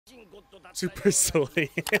Super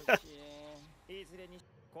silly.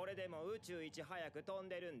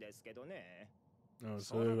 Oh,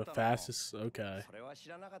 so they're the fastest. Okay.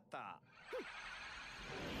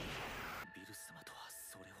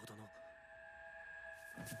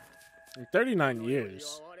 39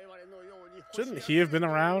 years. Shouldn't he have been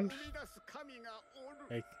around?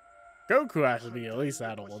 Like, Goku has to be at least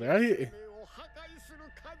that old, right?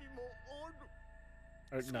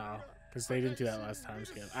 Or no, because they didn't do that last time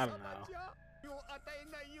skip. I don't know.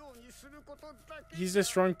 He's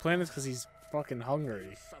destroying planets because he's fucking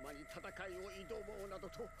hungry.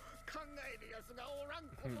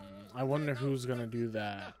 I wonder who's gonna do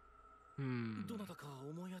that.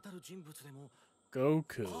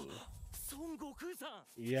 Goku.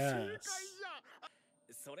 Yes.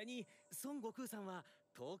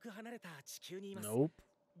 Nope.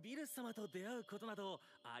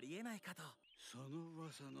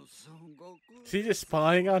 Is he just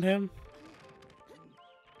spying on him?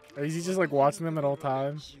 Or is he just like watching them at all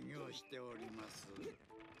times?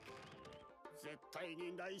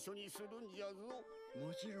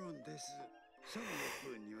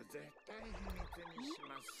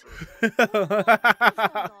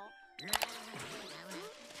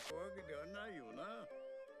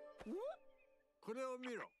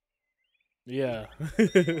 Yeah.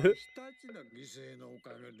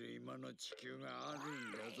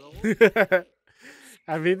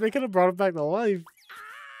 I mean, they could have brought him back to life.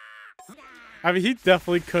 I mean, he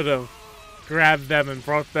definitely could have grabbed them and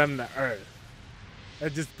brought them to Earth.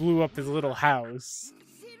 And just blew up his little house.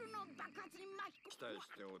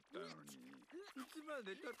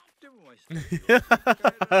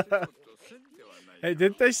 Hey,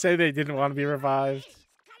 didn't they say they didn't want to be revived?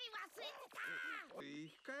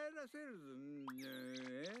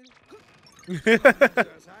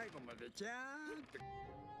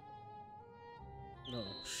 Oh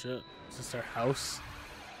shit. Is this their house?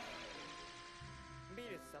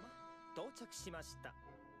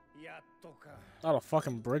 A lot of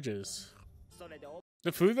fucking bridges.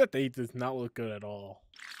 The food that they eat does not look good at all.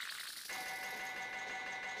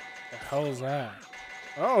 The hell is that?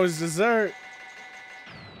 Oh, it's dessert.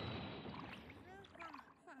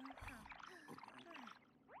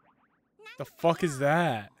 The fuck is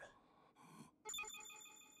that?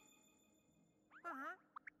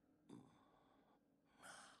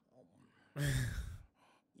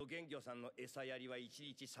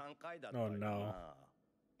 Oh no.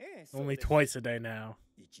 Only twice a day now.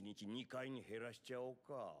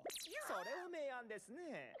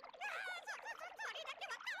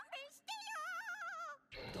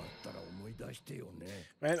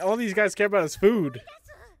 Man, all these guys care about is food.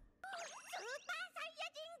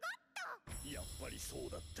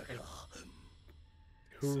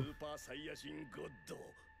 Who?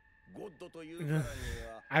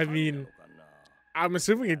 I mean, I'm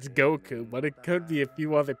assuming it's Goku, but it could be a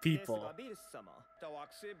few other people.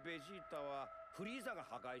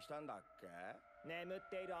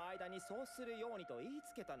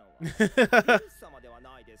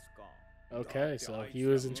 Okay, so he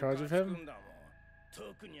was in charge of him?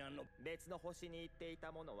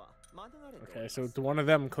 Okay, so it's one of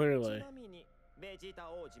them, clearly.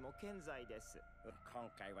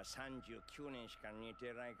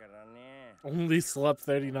 Only slept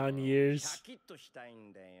 39 years.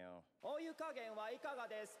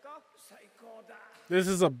 This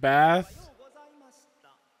is a bath?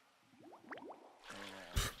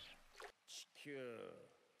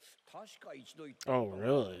 Oh,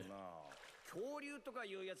 really?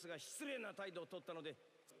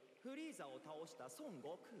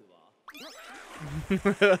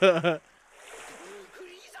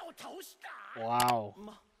 Wow.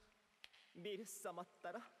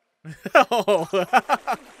 Oh.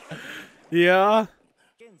 Yeah.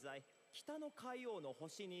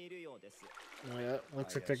 Oh, yeah,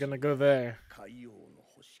 looks like they're gonna go there.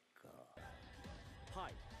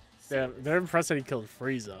 Damn, they're impressed that he killed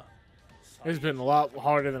Frieza. It's been a lot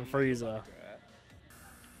harder than Frieza.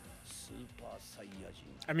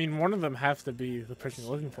 I mean, one of them has to be the person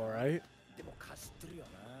you're looking for, right?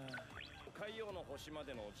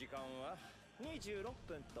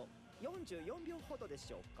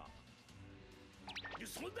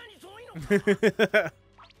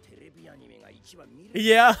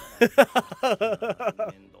 Yeah.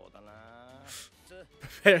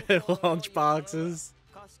 Prepare launch boxes.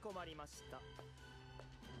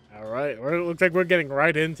 Alright, it looks like we're getting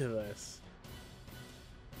right into this.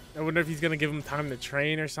 I wonder if he's gonna give him time to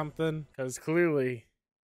train or something, because clearly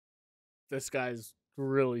this guy's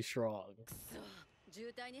really strong.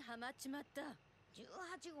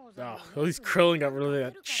 Oh, at least Krillin got really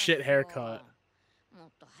that shit haircut.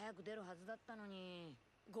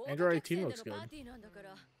 Android 18 looks good.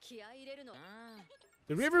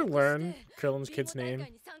 Did we ever learn Krillin's kid's name?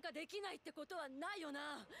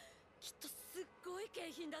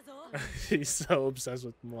 He's so obsessed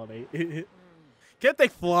with money. Can't they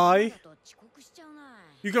fly?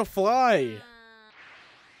 You can fly!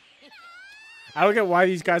 I don't get why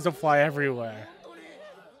these guys don't fly everywhere.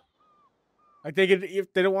 Like, they could,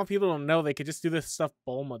 if they don't want people to know, they could just do this stuff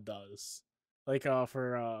Bulma does. Like,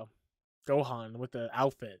 for, Gohan with the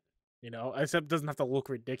outfit. You know? Except it doesn't have to look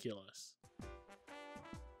ridiculous.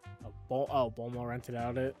 Oh, Bulma rented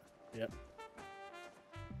out it? Yep.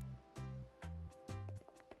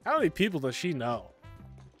 How many people does she know?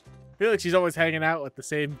 I feel like she's always hanging out with the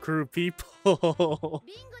same crew of people.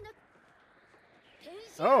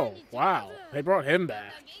 Oh, wow. They brought him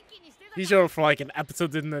back. He showed up for like an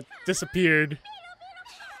episode and then disappeared.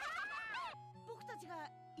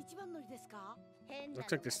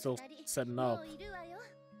 Looks like they're still setting up.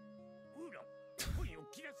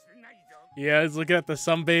 Yeah, he's looking at the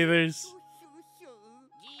sunbathers.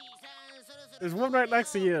 There's one right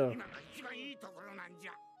next to you.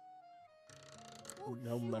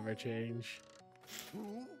 They'll never change.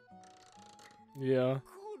 Yeah.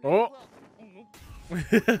 Oh!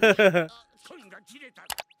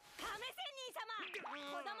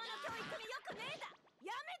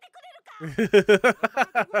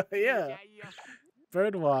 Yeah.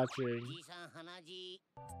 Bird watching.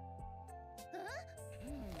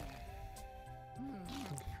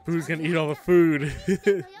 Who's gonna eat all the food?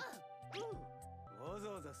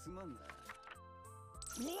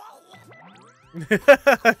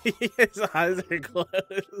 His eyes are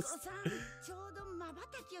closed.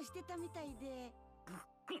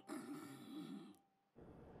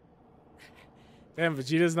 Damn,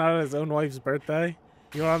 Vegeta's not on his own wife's birthday?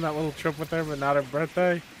 You went on that little trip with her, but not her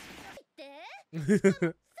birthday?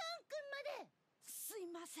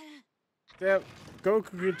 Damn,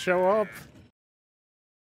 Goku could show up.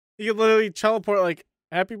 He could literally teleport like,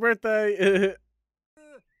 happy birthday!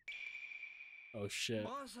 Oh shit.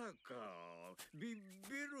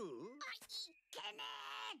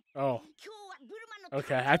 Oh.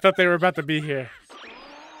 Okay, I thought they were about to be here.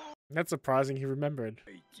 That's surprising he remembered.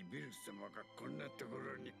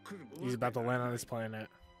 He's about to land on this planet.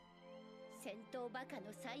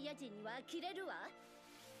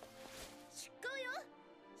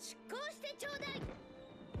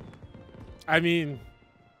 I mean,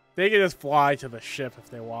 they can just fly to the ship if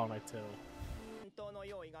they wanted to.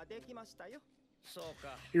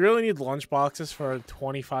 You really need lunch boxes for a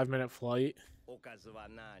 25-minute flight.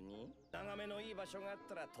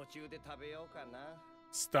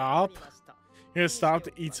 Stop? You're gonna stop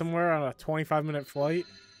to eat somewhere on a 25-minute flight?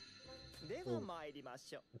 Ooh.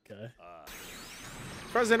 Okay.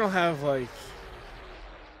 Because they don't have, like,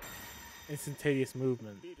 instantaneous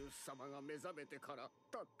movement.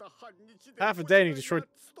 Half a day and you destroyed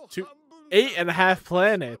 8.5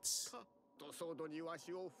 planets.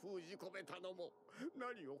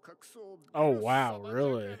 Oh wow,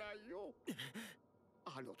 really?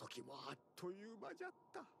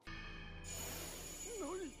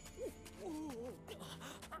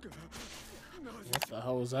 What the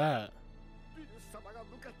hell was that?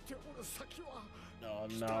 Oh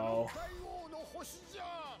no.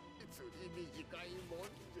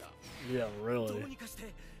 Yeah, really.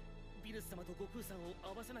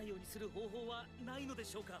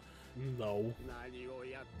 No.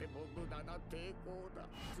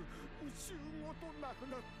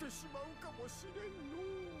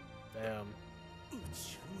 Damn.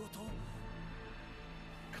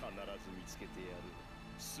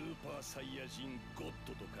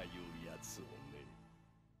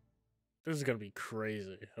 This is gonna be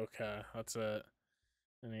crazy. Okay, that's it.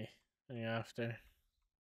 Any after?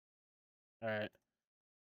 All right.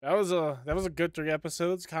 That was a good 3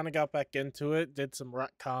 episodes. Kind of got back into it. Did some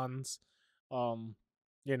retcons,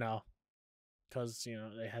 you know, because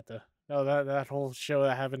they had to. No, that whole show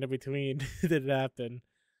that happened in between didn't happen.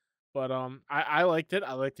 But I liked it.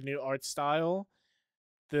 I liked the new art style.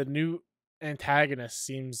 The new antagonist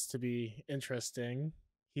seems to be interesting.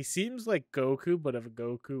 He seems like Goku, but if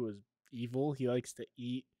Goku was evil, he likes to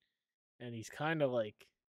eat, and he's kind of like.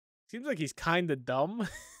 Seems like he's kind of dumb.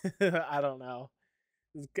 I don't know.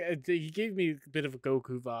 He gave me a bit of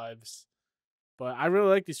Goku vibes. But I really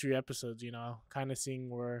like these 3 episodes, kind of seeing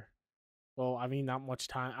where, well, I mean, not much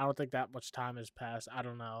time. I don't think that much time has passed. I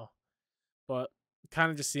don't know. But kind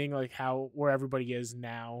of just seeing, like, where everybody is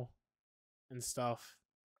now and stuff.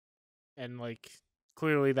 And, like,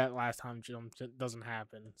 clearly that last time jump doesn't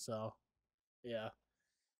happen. So, yeah.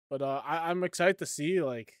 But I'm excited to see,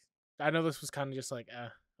 like, I know this was kind of just like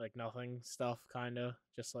nothing stuff, kind of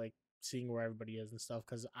just like seeing where everybody is and stuff.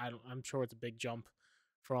 Because I'm sure it's a big jump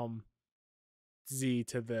from Z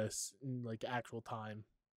to this in like actual time.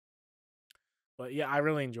 But yeah, I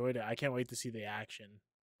really enjoyed it. I can't wait to see the action,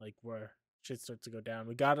 like where shit starts to go down.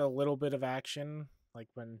 We got a little bit of action, like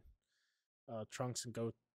when Trunks and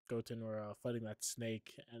Goten were fighting that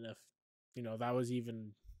snake, and if that was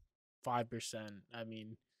even 5%, I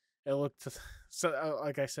mean, it looked so.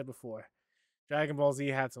 Like I said before, Dragon Ball Z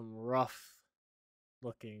had some rough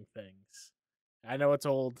looking things. I know it's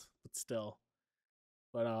old, but still.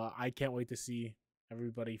 But I can't wait to see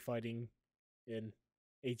everybody fighting in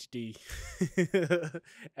HD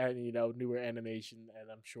and newer animation,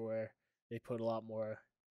 and I'm sure they put a lot more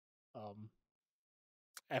um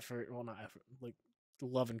effort, well not effort, like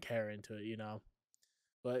love and care into it.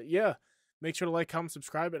 But yeah, make sure to like, comment,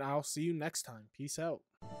 subscribe, and I'll see you next time. Peace out.